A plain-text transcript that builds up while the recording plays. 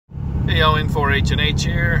Hey y'all, N4H&H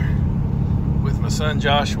here with my son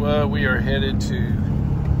Joshua. We are headed to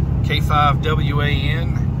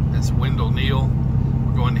K5WAN. That's Wendell Neal.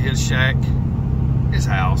 We're going to his shack, his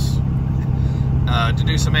house, to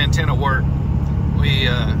do some antenna work. We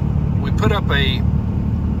put up a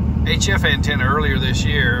HF antenna earlier this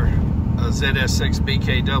year, a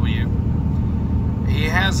ZS6BKW. He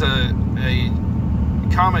has a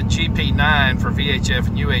Comet GP9 for VHF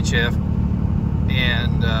and UHF,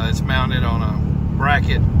 and it's mounted on a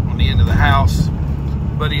bracket on the end of the house,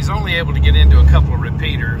 but he's only able to get into a couple of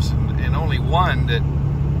repeaters, and only one that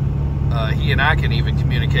he and I can even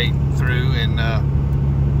communicate through. And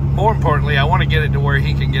more importantly, I want to get it to where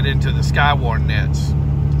he can get into the K5WAN nets.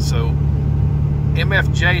 So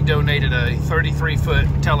MFJ donated a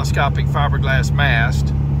 33-foot telescopic fiberglass mast,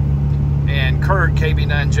 and Kurt,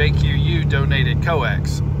 KB9JQU, donated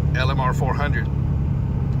coax LMR 400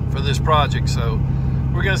 for this project. So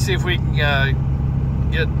we're going to see if we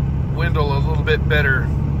can get Wendell a little bit better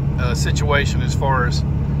situation as far as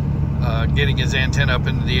getting his antenna up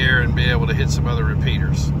into the air and be able to hit some other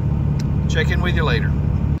repeaters. Check in with you later.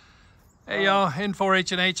 Hey y'all,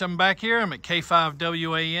 N4H&H, I'm back here. I'm at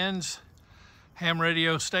K5WAN's ham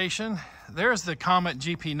radio station. There's the Comet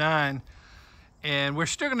GP9, and we're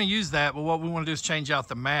still going to use that, but what we want to do is change out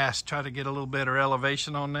the mast, try to get a little better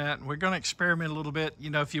elevation on that. We're going to experiment a little bit. You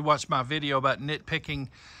know, if you watch my video about nitpicking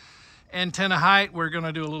antenna height, we're going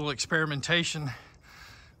to do a little experimentation.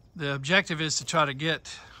 The objective is to try to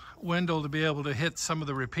get Wendell to be able to hit some of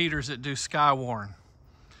the repeaters that do K5WAN.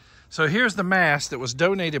 So here's the mast that was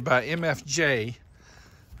donated by MFJ.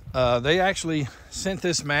 They actually sent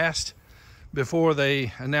this mast before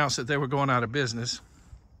they announced that they were going out of business.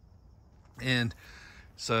 And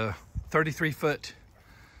it's a 33-foot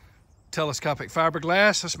telescopic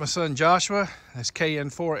fiberglass. That's my son Joshua. That's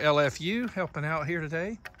KN4LFU helping out here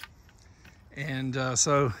today. And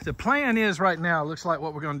so the plan is right now, looks like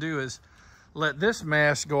what we're going to do is let this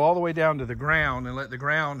mast go all the way down to the ground and let the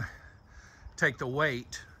ground take the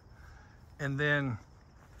weight. And then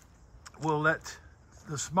we'll let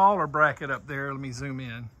the smaller bracket up there, let me zoom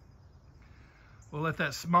in. We'll let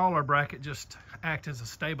that smaller bracket just act as a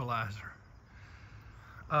stabilizer.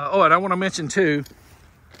 Oh, and I want to mention too,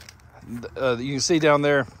 you can see down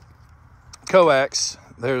there, coax,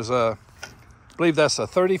 there's a, I believe that's a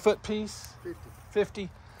 30-foot piece? 50.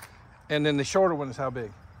 And then the shorter one is how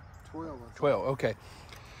big? 12, okay.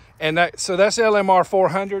 And that, so that's LMR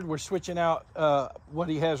 400. We're switching out what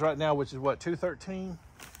he has right now, which is what, 213?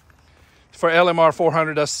 For LMR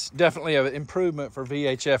 400, that's definitely an improvement for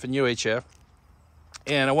VHF and UHF.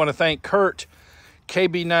 And I want to thank Kurt,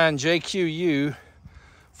 KB9JQU,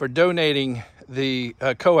 for donating the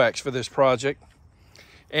coax for this project.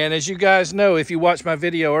 And as you guys know, if you watched my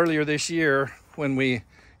video earlier this year when we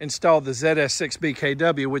installed the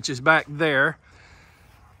ZS6BKW, which is back there,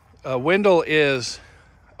 Wendell is,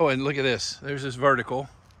 oh, and look at this, there's this vertical.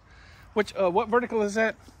 Which what vertical is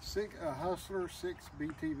that? Hustler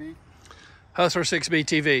 6BTV. Hustler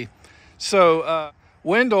 6BTV. So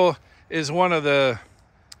Wendell is one of the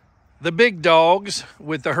big dogs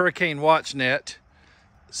with the Hurricane Watch net.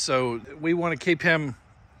 So we want to keep him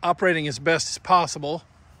operating as best as possible.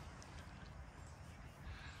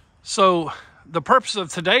 So the purpose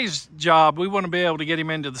of today's job, we want to be able to get him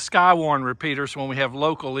into the K5WAN repeaters when we have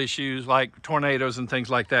local issues like tornadoes and things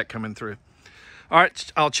like that coming through. All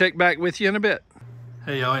right, I'll check back with you in a bit.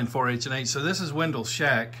 Hey y'all, N4H&H. So this is Wendell's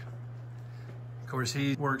shack. Of course,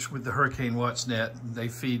 he works with the Hurricane Watch net. They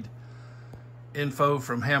feed info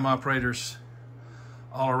from ham operators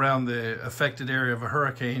all around the affected area of a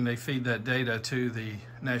hurricane. They feed that data to the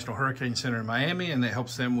National Hurricane Center in Miami, and it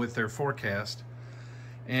helps them with their forecast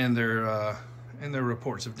and their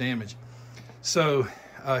reports of damage. So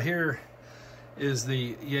here is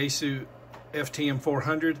the Yaesu FTM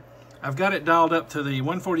 400. I've got it dialed up to the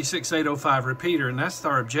 146.805 repeater, and that's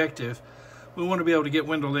our objective. We want to be able to get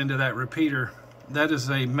Wendell into that repeater. That is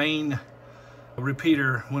a main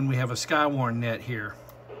repeater when we have a K5WAN net here.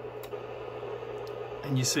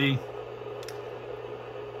 And you see,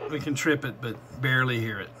 we can trip it, but barely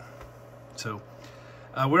hear it. So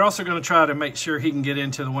we're also going to try to make sure he can get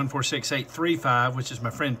into the 146.835, which is my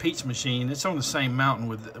friend Pete's machine. It's on the same mountain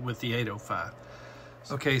with the 805.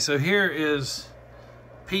 Okay, so here is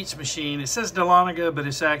Pete's machine. It says Dahlonega, but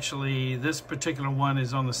it's actually, this particular one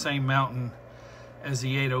is on the same mountain as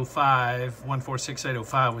the 805,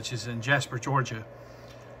 146.805, which is in Jasper, Georgia,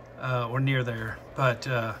 or near there. But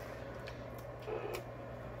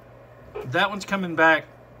that one's coming back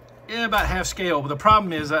about half scale. But the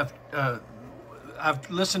problem is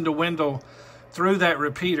I've listened to Wendell through that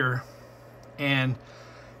repeater, and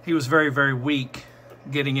he was very, very weak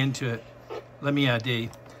getting into it. Let me ID.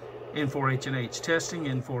 N4H&H testing,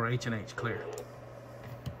 N4H&H clear.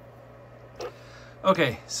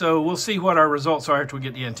 Okay, so we'll see what our results are after we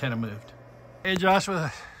get the antenna moved. Hey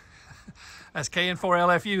Joshua, that's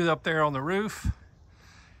KN4LFU up there on the roof,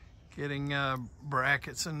 getting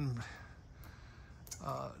brackets and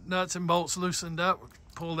nuts and bolts loosened up.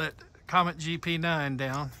 Pull that Comet GP9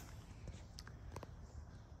 down.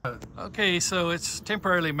 Okay, so it's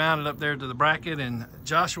temporarily mounted up there to the bracket, and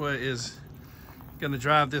Joshua is going to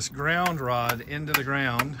drive this ground rod into the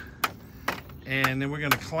ground, and then we're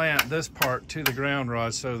going to clamp this part to the ground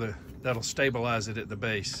rod so that'll stabilize it at the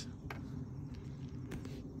base.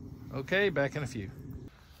 Okay, back in a few.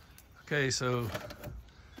 Okay, so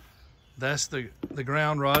that's the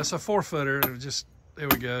ground rod. It's a 4-footer. Just there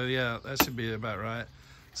we go. Yeah, that should be about right.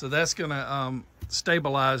 So that's going to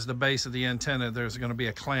stabilize the base of the antenna. There's going to be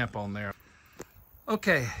a clamp on there.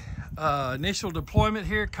 Okay, initial deployment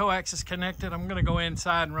here. Coax is connected. I'm going to go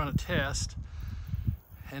inside and run a test,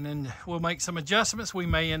 and then we'll make some adjustments. We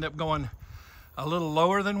may end up going a little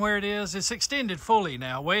lower than where it is. It's extended fully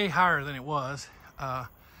now, way higher than it was,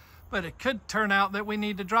 but it could turn out that we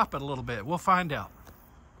need to drop it a little bit. We'll find out.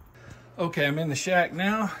 Okay, I'm in the shack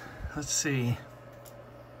now. Let's see.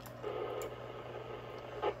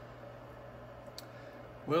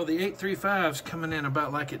 Well, the 835's coming in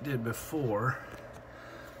about like it did before.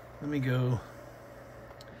 Let me go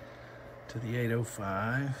to the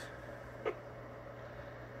 805.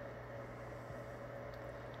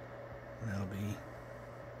 That'll be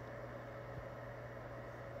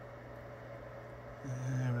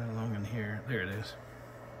right along in here. There it is.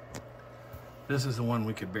 This is the one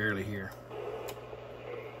we could barely hear.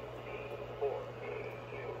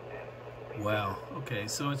 Wow. Okay,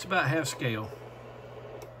 so it's about half scale.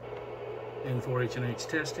 N4H&H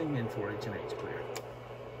testing, N4H&H clear.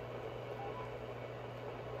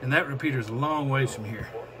 And that repeater's a long ways from here.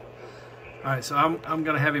 All right, so I'm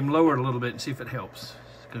gonna have him lower it a little bit and see if it helps.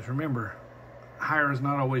 Because remember, higher is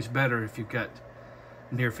not always better if you've got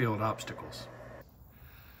near field obstacles.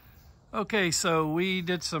 Okay, so we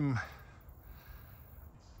did some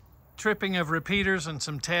tripping of repeaters and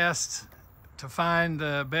some tests to find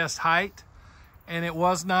the best height, and it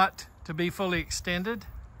was not to be fully extended,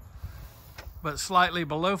 but slightly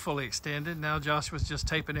below fully extended. Now Joshua's just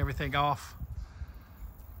taping everything off.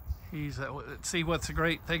 He's see what's the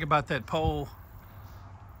great thing about that pole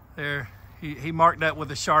there. He marked that with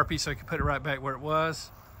a Sharpie so he could put it right back where it was.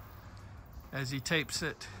 As he tapes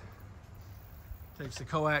it, tapes the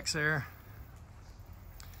coax there.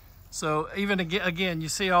 So even again, you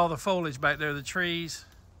see all the foliage back there, the trees.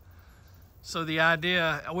 So the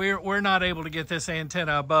idea, we're not able to get this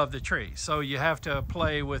antenna above the tree. So you have to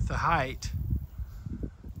play with the height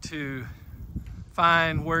to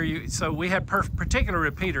find where you, so we had particular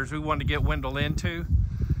repeaters we wanted to get Wendell into.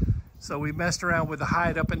 So we messed around with the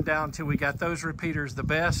height up and down till we got those repeaters the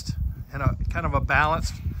best, and a kind of a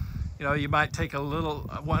balance. You know, you might take a little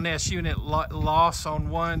 1S unit loss on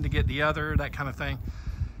one to get the other, that kind of thing.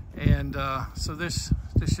 And so this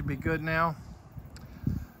should be good now.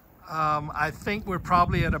 I think we're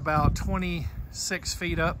probably at about 26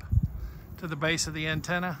 feet up to the base of the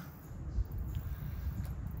antenna.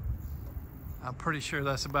 I'm pretty sure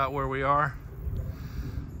that's about where we are.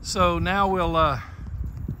 So now we'll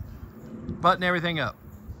button everything up.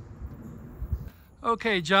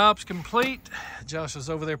 Okay, job's complete. Josh is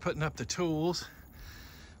over there putting up the tools.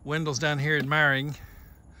 Wendell's down here admiring.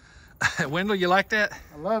 Wendell, you like that?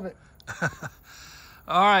 I love it.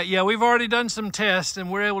 All right, yeah, we've already done some tests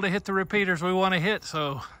and we're able to hit the repeaters we want to hit,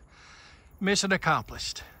 so mission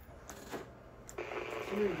accomplished.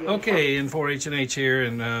 Okay, N4H&H here,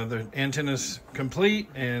 and the antenna's complete,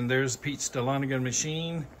 and there's Pete's DeLonigan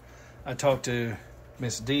machine. I talked to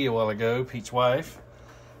Miss D a while ago, Pete's wife,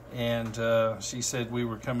 and she said we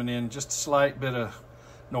were coming in just a slight bit of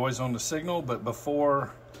noise on the signal, but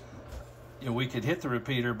before, you know, we could hit the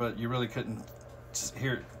repeater, but you really couldn't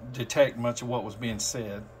detect much of what was being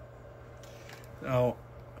said. Now,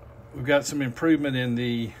 we've got some improvement in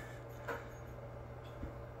the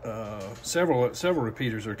several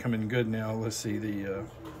repeaters are coming good now. Let's see, the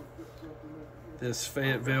this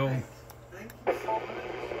Fayetteville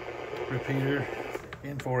repeater,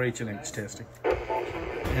 N4H&H testing,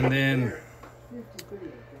 and then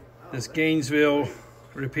this Gainesville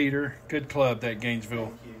repeater. Good club, that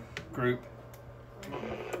Gainesville group.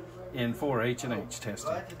 N4H&H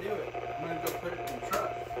testing.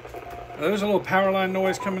 There's a little power line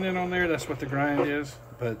noise coming in on there. That's what the grind is,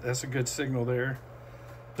 but that's a good signal there.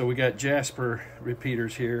 So we got Jasper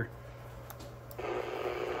repeaters here.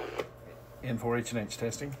 N4H&H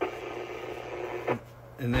testing.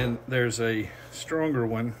 And then there's a stronger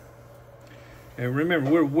one. And remember,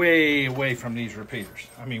 we're way away from these repeaters.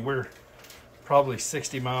 I mean, we're probably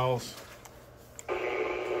 60 miles.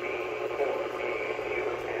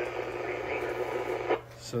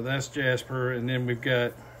 So that's Jasper, and then we've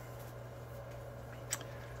got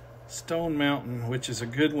Stone Mountain, which is a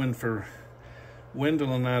good one for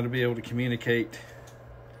Wendell and I to be able to communicate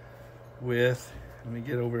with. Let me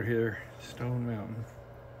get over here, Stone Mountain.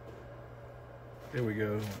 There we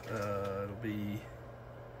go. It'll be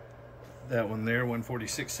that one there,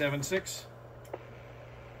 146.76.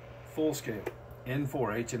 Full scale,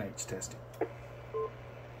 N4H&H testing.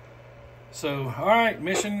 So, all right,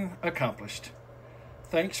 mission accomplished.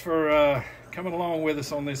 Thanks for coming along with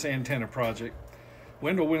us on this antenna project.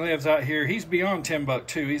 Wendell lives out here. He's beyond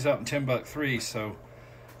Timbuktu. He's out in Timbuktu, so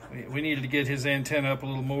we needed to get his antenna up a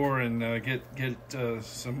little more and get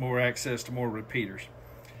some more access to more repeaters.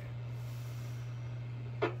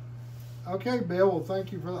 Okay, Bill, well,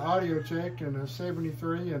 thank you for the audio check and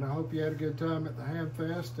 73, and I hope you had a good time at the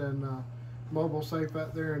Hamfest and mobile safe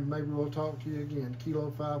out there, and maybe we'll talk to you again.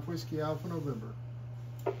 Kilo 5 Whiskey Alpha November.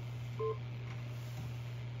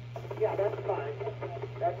 Yeah, that's fine.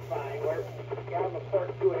 That's fine. We're on the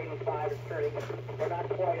port 285 is turning. We're not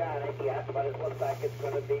quite on it yet, but it looks like it's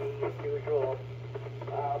going to be as usual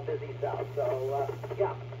busy south. So,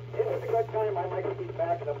 yeah, it was a good time. I might be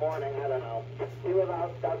back in the morning. I don't know. We live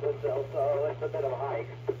out Douglasville, so it's a bit of a hike.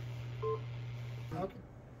 Okay.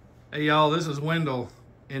 Hey, y'all, this is Wendell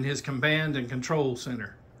in his command and control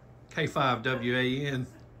center, K5WAN.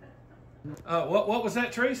 What was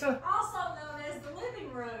that, Teresa? Also known as the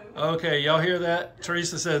living room. Okay, y'all hear that?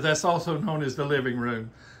 Teresa says that's also known as the living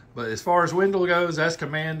room. But as far as Wendell goes, that's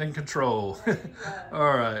command and control.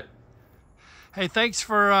 All right. Hey, thanks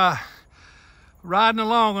for riding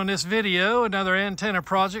along on this video. Another antenna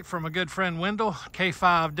project from a good friend Wendell,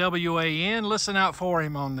 K5WAN. Listen out for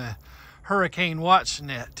him on the Hurricane Watch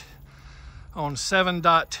Net on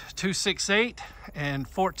 7.268 and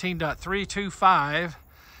 14.325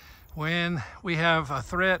 when we have a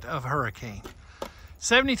threat of hurricane.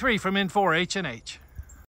 73 from N4H&H.